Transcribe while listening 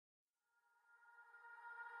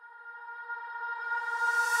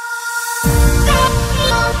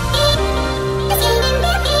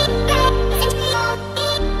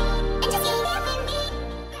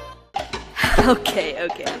Okay.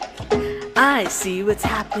 I see what's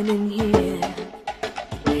happening here.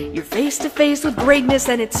 You're face to face with greatness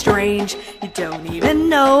and it's strange. You don't even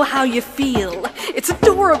know how you feel. It's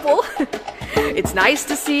adorable. It's nice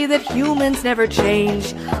to see that humans never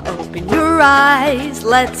change. Open your eyes,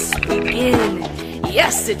 let's begin.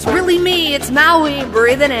 Yes, it's really me, it's Maui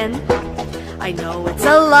breathing in. I know it's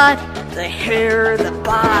a lot, the hair, the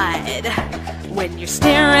bod, when you're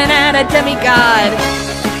staring at a demigod.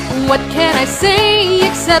 What can I say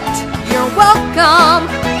except you're welcome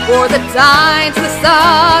for the time to the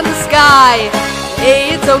sun, the sky.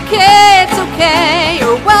 Hey, it's okay,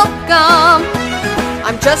 you're welcome.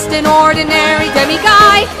 I'm just an ordinary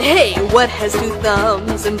demiguy. Hey, what has two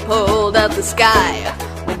thumbs and pulled out the sky?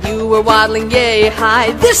 When you were waddling yay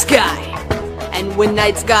high, this guy. And when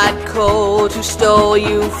nights got cold, who stole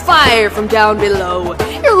you fire from down below?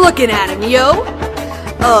 You're looking at him, yo.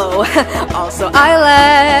 Oh, also I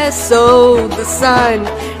lassoed the sun.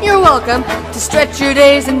 You're welcome to stretch your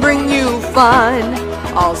days and bring you fun.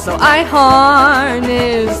 Also I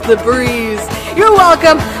harness the breeze. You're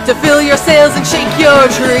welcome to fill your sails and shake your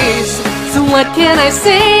trees. So what can I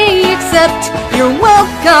say except you're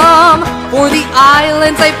welcome for the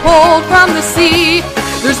islands I pulled from the sea.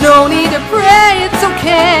 There's no need to pray, it's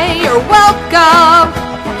okay, you're welcome.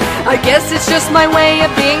 I guess it's just my way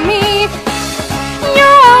of being me.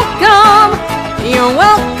 You're welcome, you're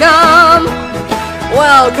welcome.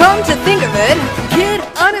 Well, come to think of it, kid,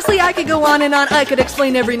 honestly I could go on and on. I could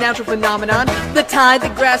explain every natural phenomenon. The tide, the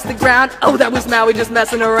grass, the ground. Oh, that was Maui just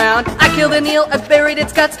messing around. I killed an eel, I buried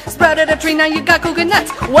its guts, sprouted a tree, now you got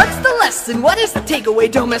coconuts. What's the lesson? What is the takeaway?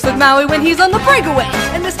 Don't mess with Maui when he's on the breakaway.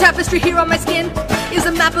 And this tapestry here on my skin is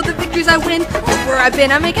a map of the victories I win. Look where I've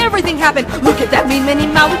been, I make everything happen. Look at that mean mini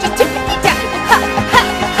Maui just tippity-tapping. Ha, ha,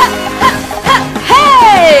 ha, ha, ha,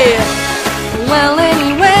 hey! Well,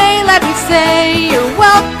 anyway, let me say you're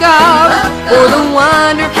welcome for the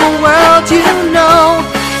wonderful world you know.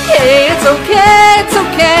 Hey, it's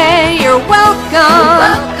okay, you're welcome.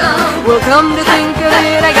 Well, come to think of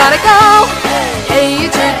it, I gotta go. Hey,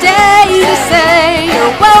 it's your day to say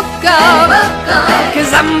you're welcome,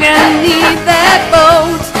 'cause I'm gonna need that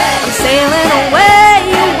boat. I'm sailing away,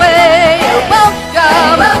 you're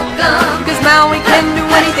welcome, 'cause Maui can do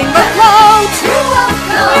anything but float. You're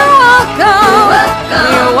welcome,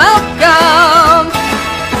 you're welcome,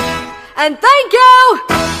 and thank you!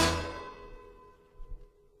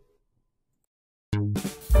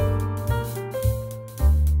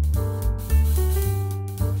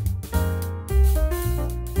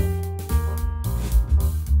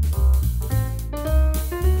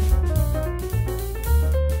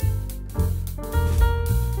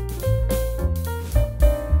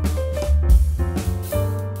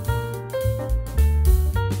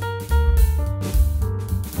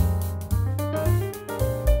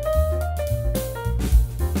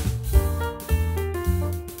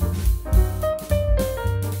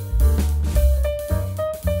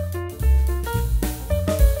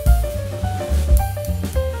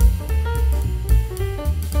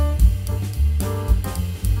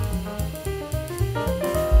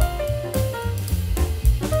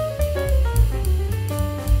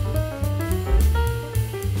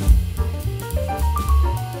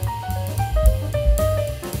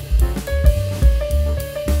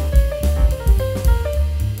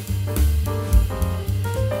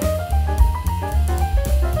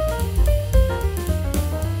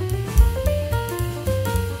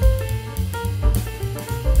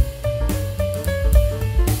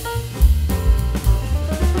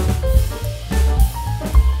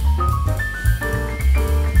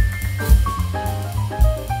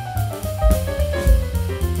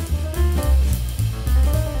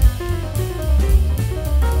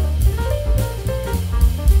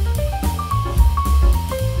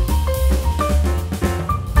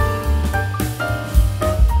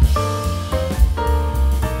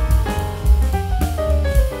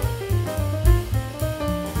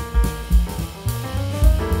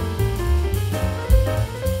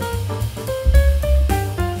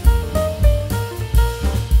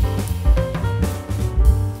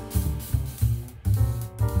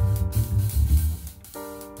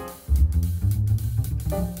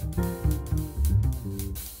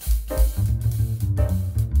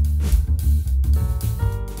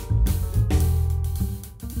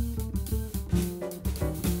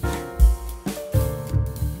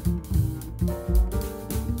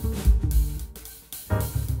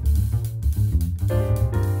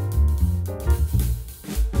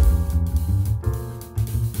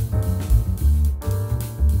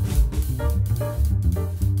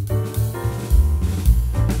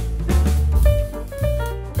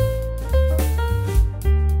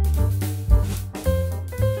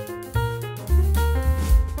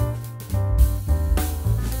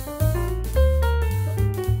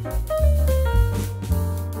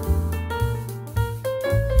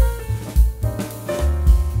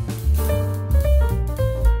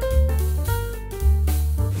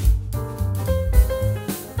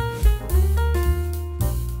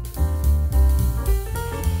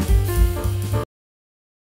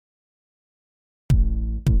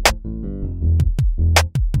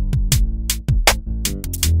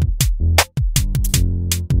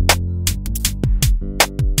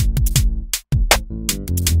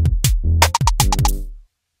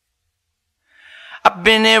 I've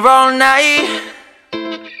been here all night,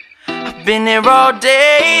 I've been here all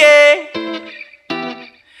day,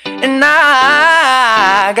 and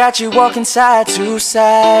I got you walking side to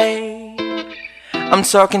side. I'm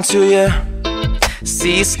talking to you,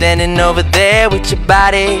 see you standing over there with your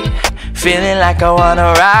body, feeling like I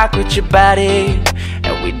wanna rock with your body,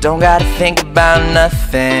 and we don't gotta think about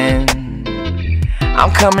nothing. I'm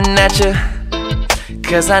coming at you,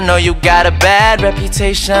 cause I know you got a bad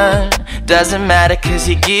reputation. Doesn't matter cause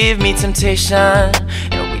you give me temptation,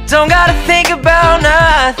 and we don't gotta think about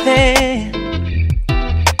nothing.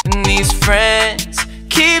 And these friends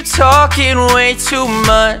keep talking way too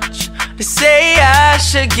much. They say I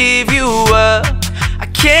should give you up. I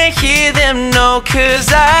can't hear them no, cause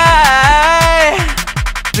I've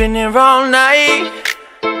been here all night,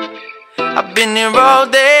 I've been here all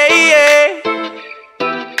day,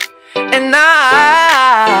 and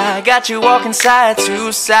I got you walking side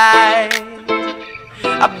to side.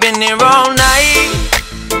 I've been here all night,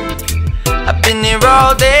 I've been here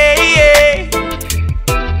all day,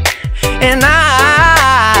 and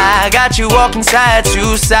I got you walking side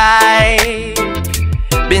to side.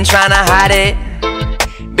 Been trying to hide it,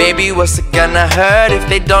 baby, what's it gonna hurt if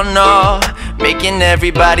they don't know? Making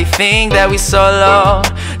everybody think that we solo.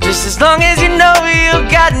 Just as long as you know you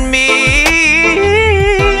got me,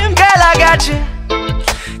 girl, I got you.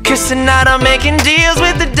 Cause tonight I'm making deals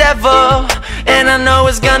with the devil, and I know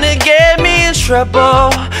it's gonna get me in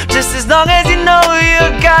trouble. Just as long as you know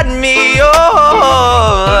you got me,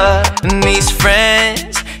 oh. And these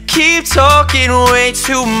friends keep talking way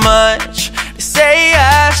too much. They say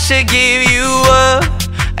I should give you up.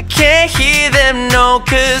 I can't hear them no,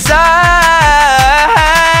 cause I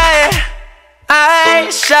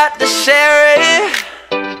shot the sheriff,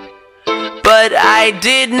 but I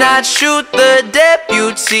did not shoot the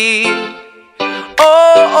deputy. Oh,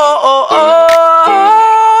 oh, oh,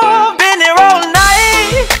 oh. Been here all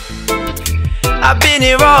night, I've been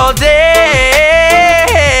here all day,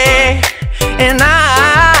 and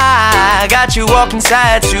I got you walking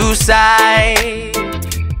side to side.